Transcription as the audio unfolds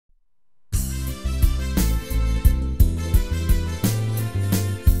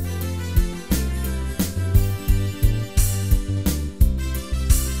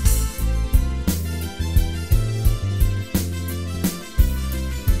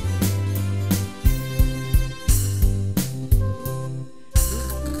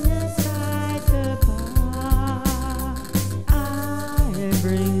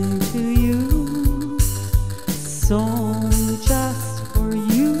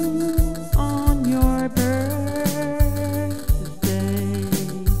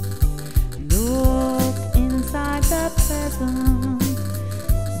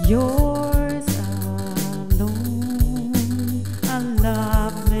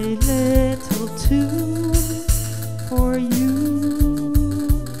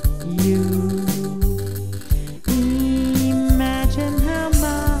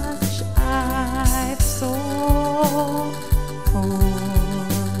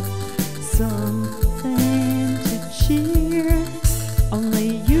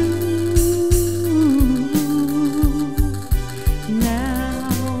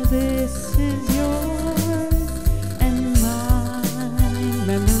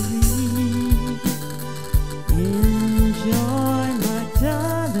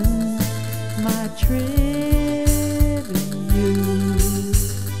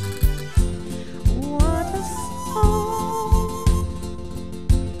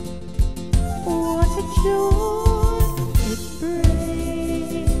joy it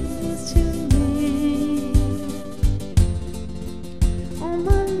brings to me. All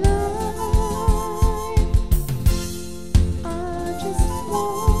my life I just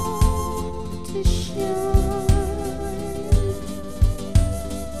want to shine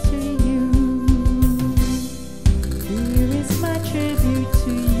to you. Here is my tribute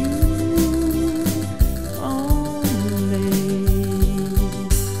to you only.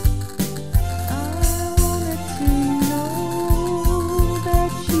 I wanted to know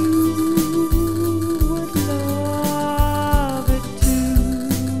that you would love it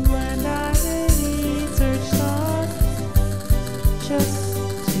too, and I really searched hard just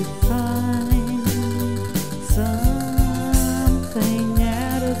to find something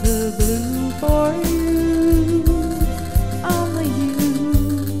out of the blue for you, only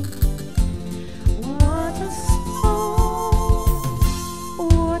you. What a song,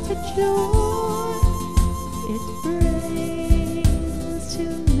 what a joy it brings to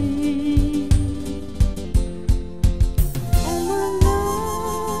me. All my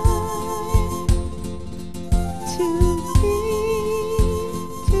life to be,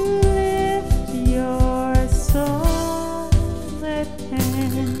 to lift your solid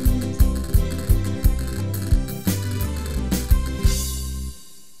hands.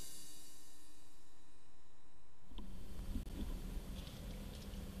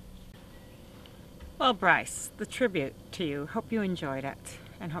 Well, Bryce, the tribute to you. Hope you enjoyed it,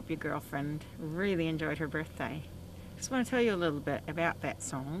 and hope your girlfriend really enjoyed her birthday. Just want to tell you a little bit about that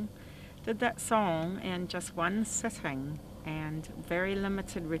song. Did that song in just one sitting and very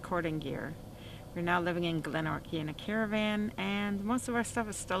limited recording gear. We're now living in Glenorchy in a caravan, and most of our stuff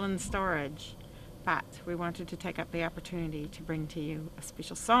is still in storage. But we wanted to take up the opportunity to bring to you a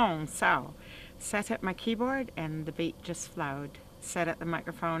special song. So, sat at my keyboard and the beat just flowed. Sat at the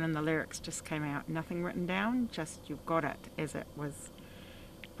microphone and the lyrics just came out. Nothing written down, just you've got it as it was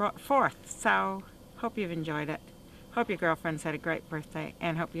brought forth. So, hope you've enjoyed it. Hope your girlfriend's had a great birthday,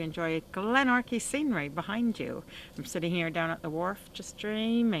 and hope you enjoy Glenorchy scenery behind you. I'm sitting here down at the wharf just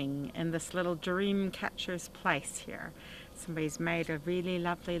dreaming in this little dream catcher's place here. Somebody's made a really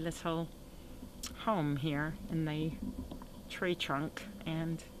lovely little home here in the tree trunk,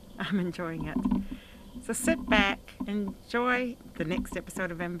 and I'm enjoying it. So sit back, enjoy the next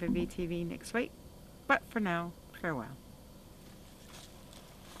episode of MVV TV next week. But for now, farewell.